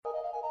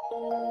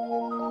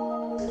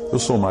Eu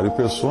sou Mário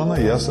Persona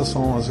e essas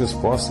são as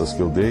respostas que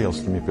eu dei aos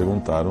que me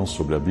perguntaram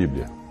sobre a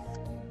Bíblia.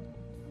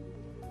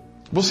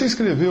 Você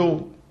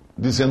escreveu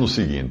dizendo o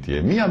seguinte: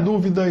 minha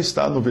dúvida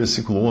está no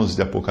versículo 11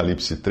 de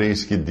Apocalipse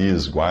 3, que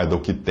diz: guarda o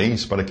que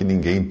tens para que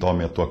ninguém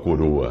tome a tua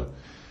coroa.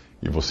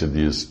 E você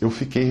diz: eu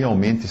fiquei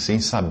realmente sem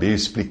saber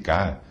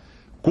explicar.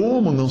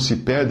 Como não se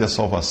perde a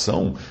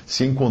salvação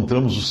se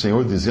encontramos o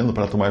Senhor dizendo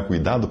para tomar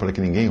cuidado para que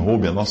ninguém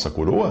roube a nossa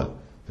coroa?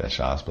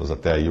 Fecha aspas,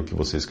 até aí o que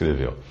você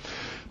escreveu.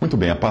 Muito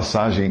bem, a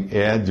passagem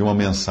é de uma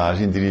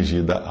mensagem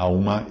dirigida a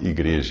uma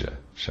igreja,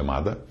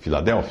 chamada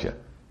Filadélfia.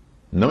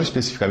 Não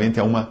especificamente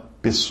a uma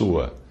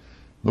pessoa.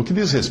 No que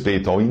diz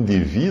respeito ao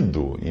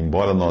indivíduo,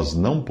 embora nós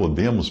não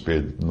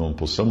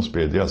possamos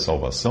perder a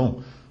salvação,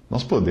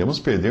 nós podemos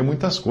perder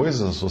muitas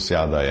coisas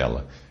associadas a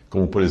ela,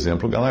 como, por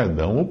exemplo, o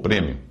galardão ou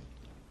prêmio.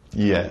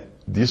 E é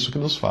disso que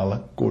nos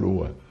fala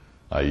coroa.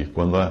 Aí,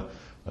 quando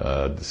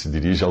se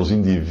dirige aos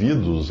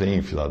indivíduos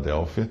em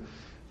Filadélfia,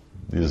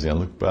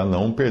 dizendo para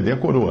não perder a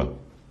coroa.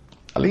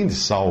 Além de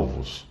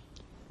salvos,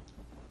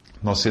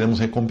 nós seremos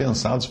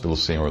recompensados pelo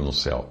Senhor no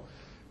céu,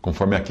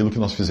 conforme aquilo que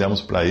nós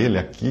fizemos para Ele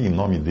aqui, em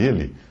nome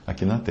dEle,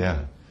 aqui na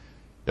terra.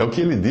 É o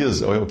que ele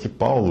diz, é o que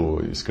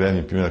Paulo escreve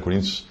em 1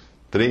 Coríntios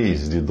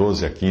 3, de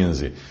 12 a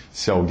 15.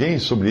 Se alguém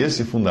sobre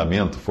esse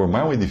fundamento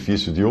formar um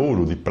edifício de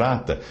ouro, de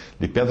prata,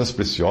 de pedras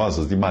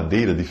preciosas, de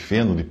madeira, de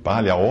feno, de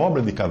palha, a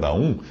obra de cada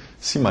um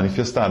se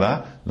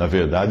manifestará, na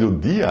verdade o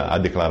dia a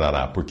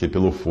declarará, porque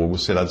pelo fogo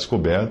será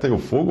descoberta e o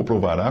fogo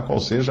provará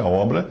qual seja a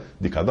obra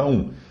de cada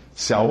um.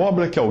 Se a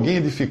obra que alguém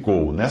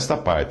edificou nesta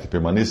parte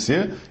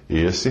permanecer,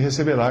 esse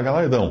receberá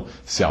galardão.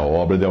 Se a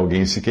obra de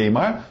alguém se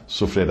queimar,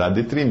 sofrerá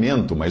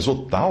detrimento, mas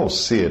o tal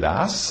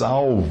será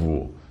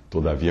salvo,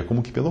 todavia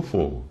como que pelo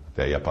fogo.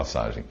 Até aí a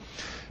passagem.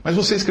 Mas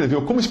você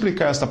escreveu: como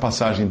explicar esta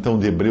passagem então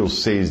de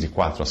Hebreus 6, de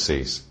 4 a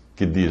 6?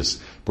 Que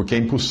diz: porque é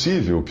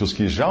impossível que os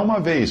que já uma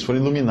vez foram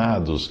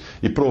iluminados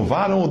e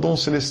provaram o dom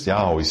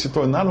celestial e se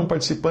tornaram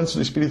participantes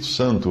do Espírito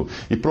Santo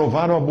e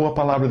provaram a boa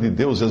palavra de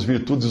Deus e as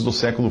virtudes do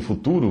século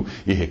futuro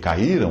e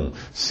recaíram,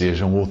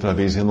 sejam outra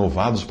vez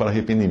renovados para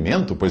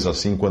arrependimento, pois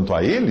assim quanto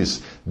a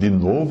eles, de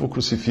novo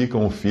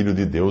crucificam o Filho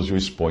de Deus e o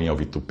expõem ao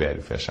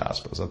vitupério. Fecha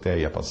aspas. Até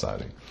aí a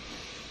passagem.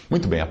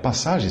 Muito bem, a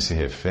passagem se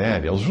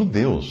refere aos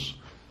judeus.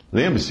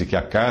 Lembre-se que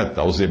a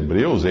carta aos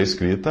Hebreus é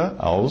escrita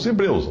aos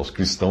hebreus, aos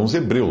cristãos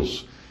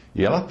hebreus.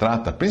 E ela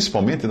trata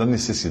principalmente da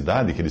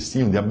necessidade que eles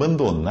tinham de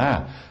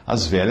abandonar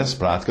as velhas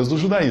práticas do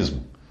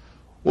judaísmo.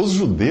 Os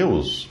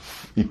judeus,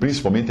 e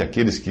principalmente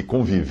aqueles que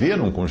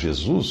conviveram com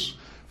Jesus,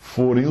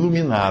 foram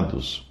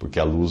iluminados, porque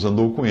a luz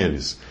andou com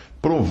eles.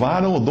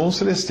 Provaram o dom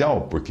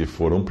celestial, porque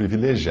foram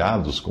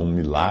privilegiados com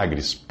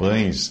milagres,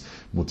 pães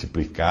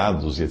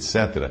multiplicados e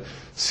etc.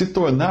 Se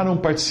tornaram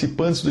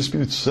participantes do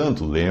Espírito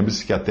Santo.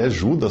 Lembre-se que até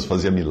Judas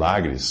fazia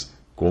milagres,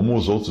 como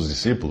os outros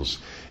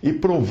discípulos. E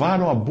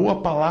provaram a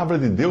boa palavra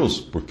de Deus,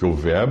 porque o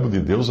verbo de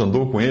Deus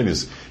andou com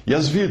eles. E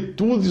as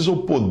virtudes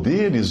ou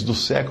poderes do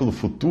século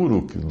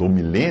futuro, do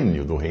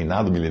milênio, do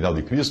reinado milenial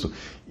de Cristo.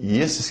 E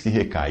esses que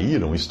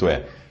recaíram, isto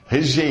é,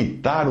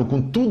 rejeitaram,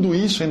 com tudo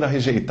isso ainda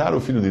rejeitaram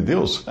o Filho de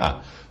Deus?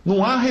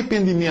 Não há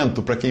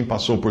arrependimento para quem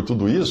passou por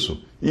tudo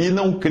isso e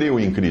não creu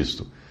em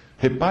Cristo.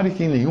 Repare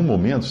que em nenhum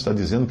momento está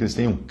dizendo que eles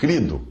tenham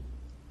crido.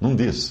 Não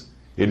diz.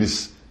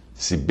 Eles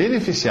se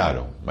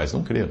beneficiaram, mas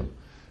não creram.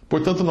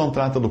 Portanto, não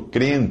trata do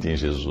crente em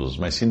Jesus,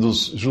 mas sim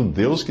dos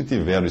judeus que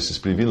tiveram esses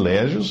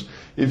privilégios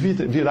e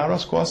viraram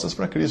as costas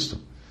para Cristo.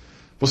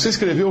 Você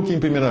escreveu que em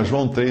 1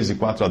 João 3, de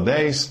 4 a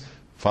 10,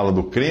 fala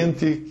do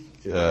crente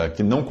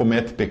que não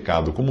comete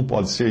pecado. Como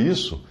pode ser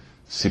isso?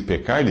 Se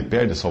pecar, ele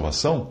perde a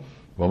salvação?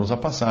 Vamos à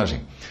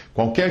passagem.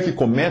 Qualquer que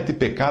comete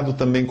pecado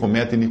também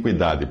comete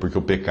iniquidade, porque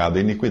o pecado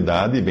é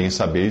iniquidade, e bem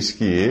sabeis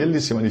que ele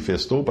se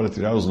manifestou para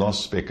tirar os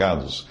nossos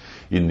pecados,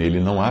 e nele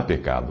não há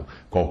pecado.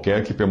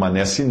 Qualquer que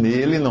permanece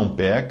nele não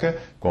peca,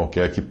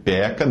 qualquer que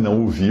peca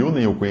não o viu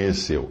nem o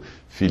conheceu.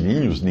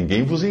 Filhinhos,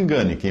 ninguém vos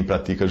engane, quem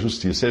pratica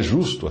justiça é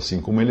justo, assim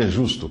como ele é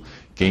justo.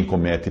 Quem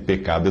comete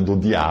pecado é do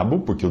diabo,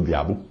 porque o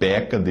diabo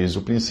peca desde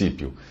o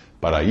princípio.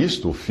 Para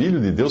isto, o Filho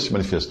de Deus se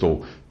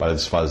manifestou, para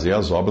desfazer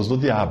as obras do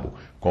diabo.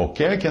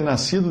 Qualquer que é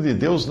nascido de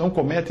Deus não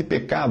comete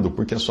pecado,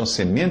 porque a sua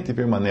semente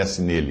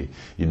permanece nele.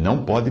 E não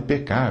pode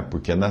pecar,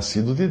 porque é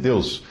nascido de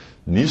Deus.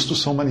 Nisto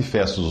são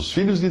manifestos os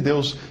filhos de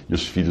Deus e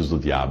os filhos do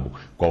diabo.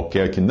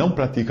 Qualquer que não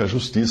pratica a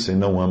justiça e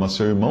não ama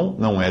seu irmão,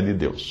 não é de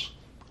Deus.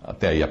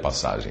 Até aí a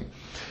passagem.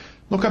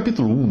 No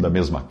capítulo 1 da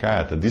mesma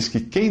carta, diz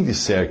que quem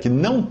disser que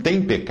não tem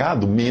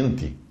pecado,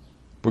 mente.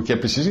 Porque é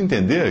preciso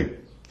entender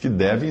que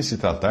devem se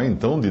tratar,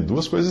 então, de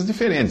duas coisas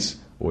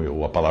diferentes.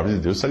 Ou a palavra de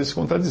Deus estaria se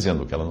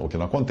contradizendo, o que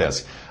não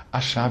acontece. A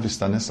chave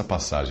está nessa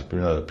passagem,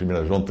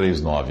 1 João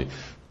 3,9.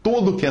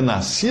 Todo que é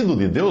nascido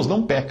de Deus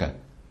não peca,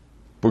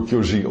 porque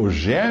o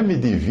germe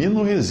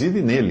divino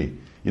reside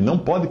nele, e não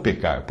pode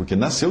pecar, porque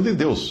nasceu de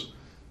Deus.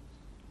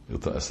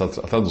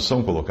 A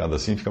tradução colocada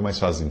assim fica mais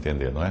fácil de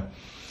entender, não é?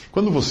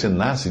 Quando você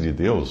nasce de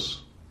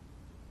Deus,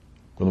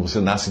 Quando você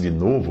nasce de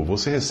novo,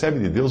 você recebe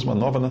de Deus uma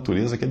nova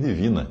natureza que é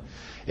divina.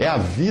 É a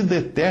vida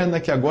eterna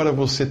que agora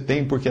você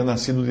tem porque é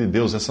nascido de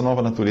Deus. Essa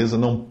nova natureza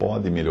não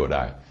pode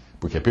melhorar,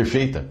 porque é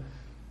perfeita.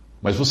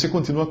 Mas você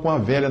continua com a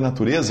velha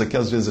natureza, que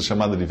às vezes é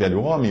chamada de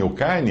velho homem ou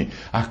carne,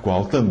 a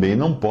qual também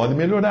não pode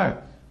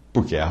melhorar,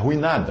 porque é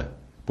arruinada.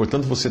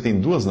 Portanto, você tem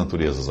duas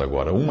naturezas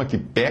agora, uma que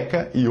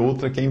peca e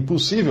outra que é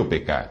impossível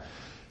pecar.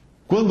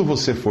 Quando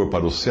você for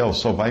para o céu,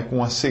 só vai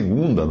com a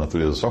segunda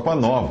natureza, só com a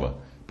nova,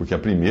 porque a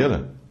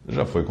primeira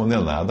já foi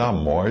condenada à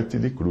morte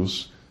de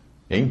cruz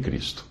em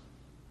Cristo.